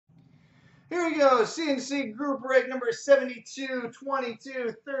Here we go. CNC group break number 72,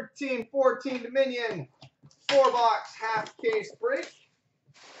 22, 13, 14 Dominion. 4-box half case break.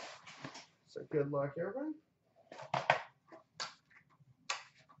 So good luck, everyone.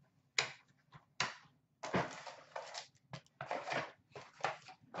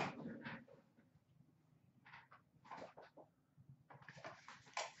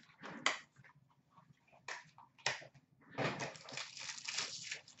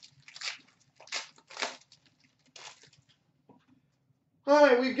 All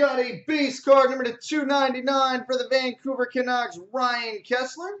right, we've got a base card number to 299 for the Vancouver Canucks, Ryan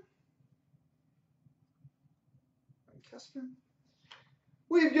Kesler.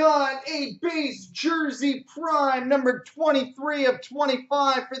 We've got a base jersey prime number 23 of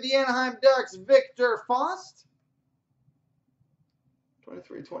 25 for the Anaheim Ducks, Victor Faust.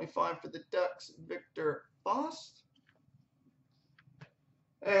 23-25 for the Ducks, Victor Faust.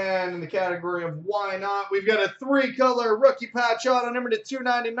 And in the category of why not, we've got a 3-color rookie patch auto number to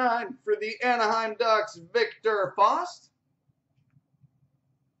 299 for the Anaheim Ducks, Victor Faust.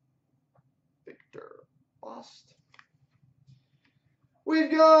 Victor Faust. We've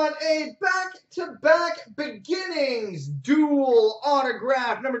got a back-to-back beginnings dual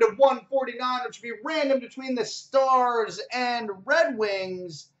autograph number to 149, which will be random between the Stars and Red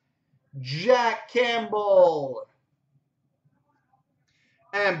Wings, Jack Campbell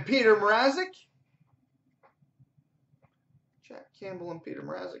and Peter Mrazek. Jack Campbell and Peter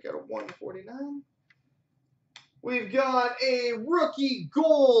Mrazek out of 149. We've got a rookie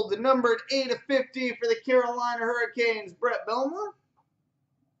gold numbered 8 of 50 for the Carolina Hurricanes, Brett Belmore.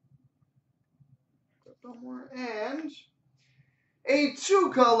 And a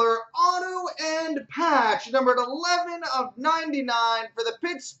 2-color auto and patch numbered 11 of 99 for the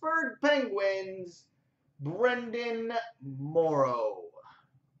Pittsburgh Penguins, Brendan Morrow.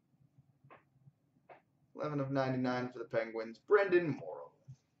 11 of 99 for the Penguins, Brendan Morrow.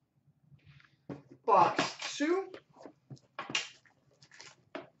 Box 2.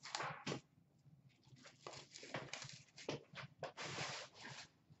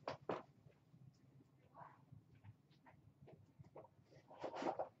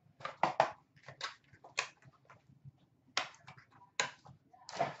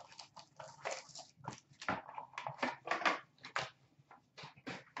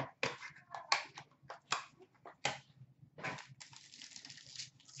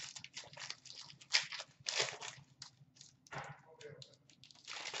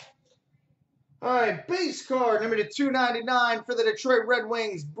 All right, base card number to 299 for the Detroit Red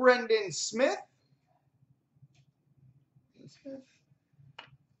Wings, Brendan Smith.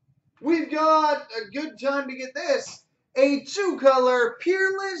 We've got a good time to get this. A 2-color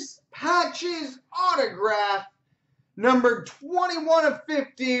Peerless Patches autograph number 21 of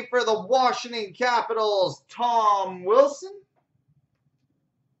 50 for the Washington Capitals, Tom Wilson.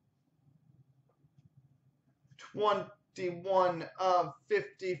 21 of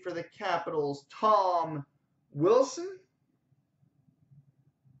 50 for the Capitals, Tom Wilson.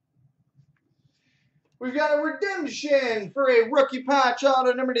 We've got a redemption for a rookie patch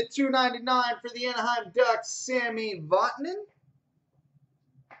auto number to 299 for the Anaheim Ducks, Sammy Vatanen.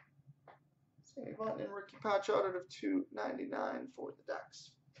 Sammy Vatanen rookie patch auto of 299 for the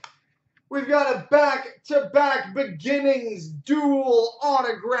Ducks. We've got a back-to-back beginnings dual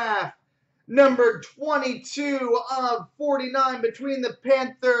autograph number 22 of 49 between the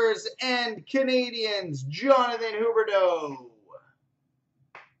Panthers and Canadians, Jonathan Huberdeau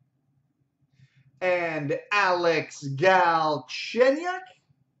and Alex Galchenyuk.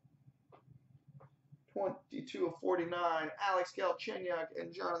 22 of 49, Alex Galchenyuk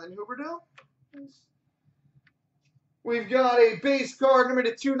and Jonathan Huberdeau. We've got a base card number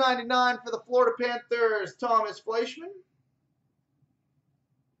to 299 for the Florida Panthers, Thomas Fleischmann.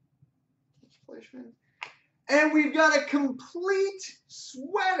 And we've got a complete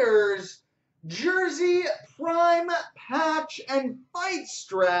sweaters jersey prime patch and fight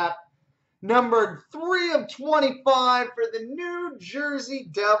strap numbered 3 of 25 for the New Jersey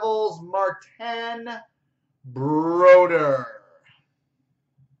Devils, Martin Brodeur.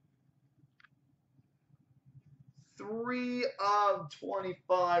 3 of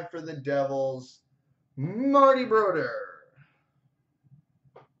 25 for the Devils, Marty Brodeur.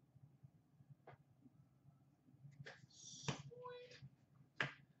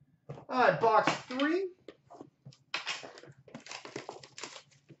 All right, box 3.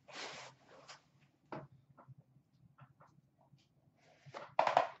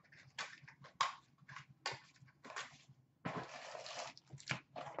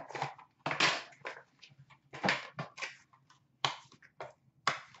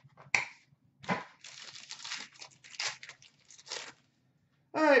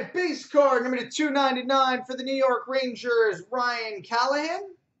 right, base card number /299 for the New York Rangers, Ryan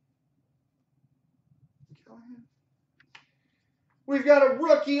Callahan. We've got a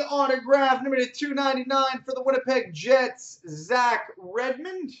rookie autograph number /299 for the Winnipeg Jets, Zach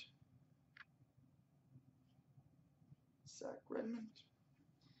Redmond.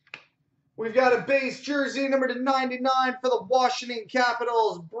 We've got a base jersey number /99 for the Washington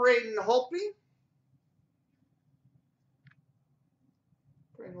Capitals, Braden Holtby.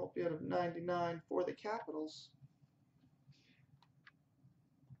 Braden Holtby out of 99 for the Capitals.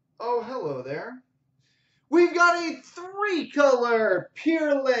 Oh, hello there. We've got a 3-color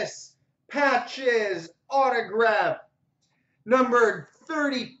Peerless Patches autograph, numbered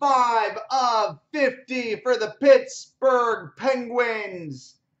 35 of 50 for the Pittsburgh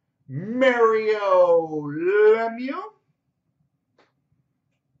Penguins, Mario Lemieux.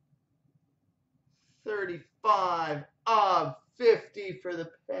 35 of 50 for the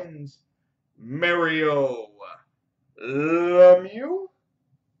Pens, Mario Lemieux.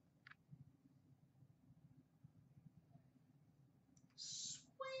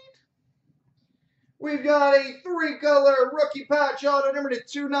 We've got a 3-color rookie patch auto number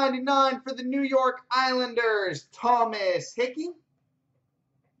 /299 for the New York Islanders, Thomas Hickey.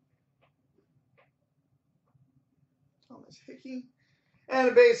 And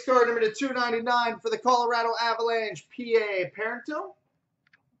a base card number /299 for the Colorado Avalanche, P.A. Parento.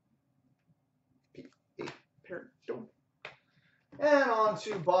 And on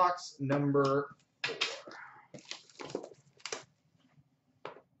to box number 4.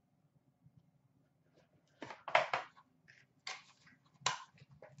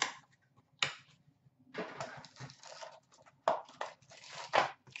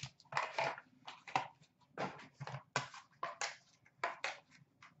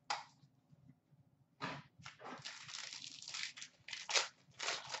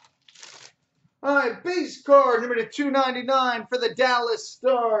 All right, base card number /299 for the Dallas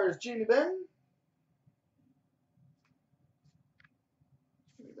Stars, Jimmy Benn.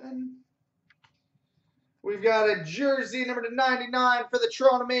 We've got a jersey number /99 for the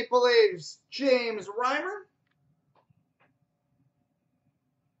Toronto Maple Leafs, James Reimer.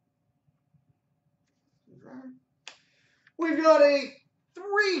 We've got a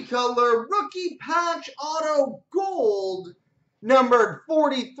 3-color rookie patch auto gold, numbered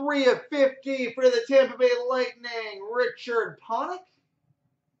 43 of 50 for the Tampa Bay Lightning, Richard Panik.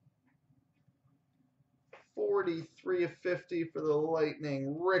 43 of 50 for the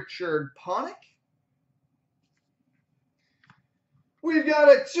Lightning, Richard Panik. We've got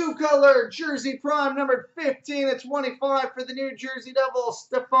a 2-color jersey prime numbered 15 of 25 for the New Jersey Devils,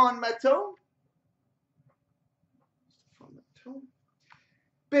 Stephane Matteau.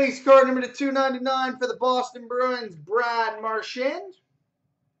 Base card number /299 for the Boston Bruins, Brad Marchand.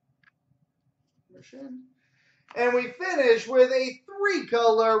 And we finish with a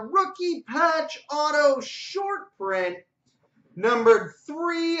 3-color rookie patch auto short print, numbered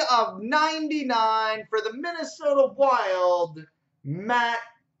 3 of 99 for the Minnesota Wild, Matt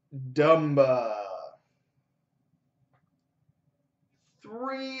Dumba.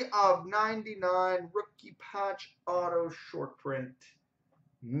 3 of 99 rookie patch auto short print,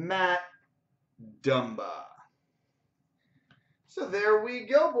 Matt Dumba. So there we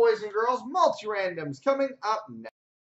go, boys and girls. Multi-randoms coming up next.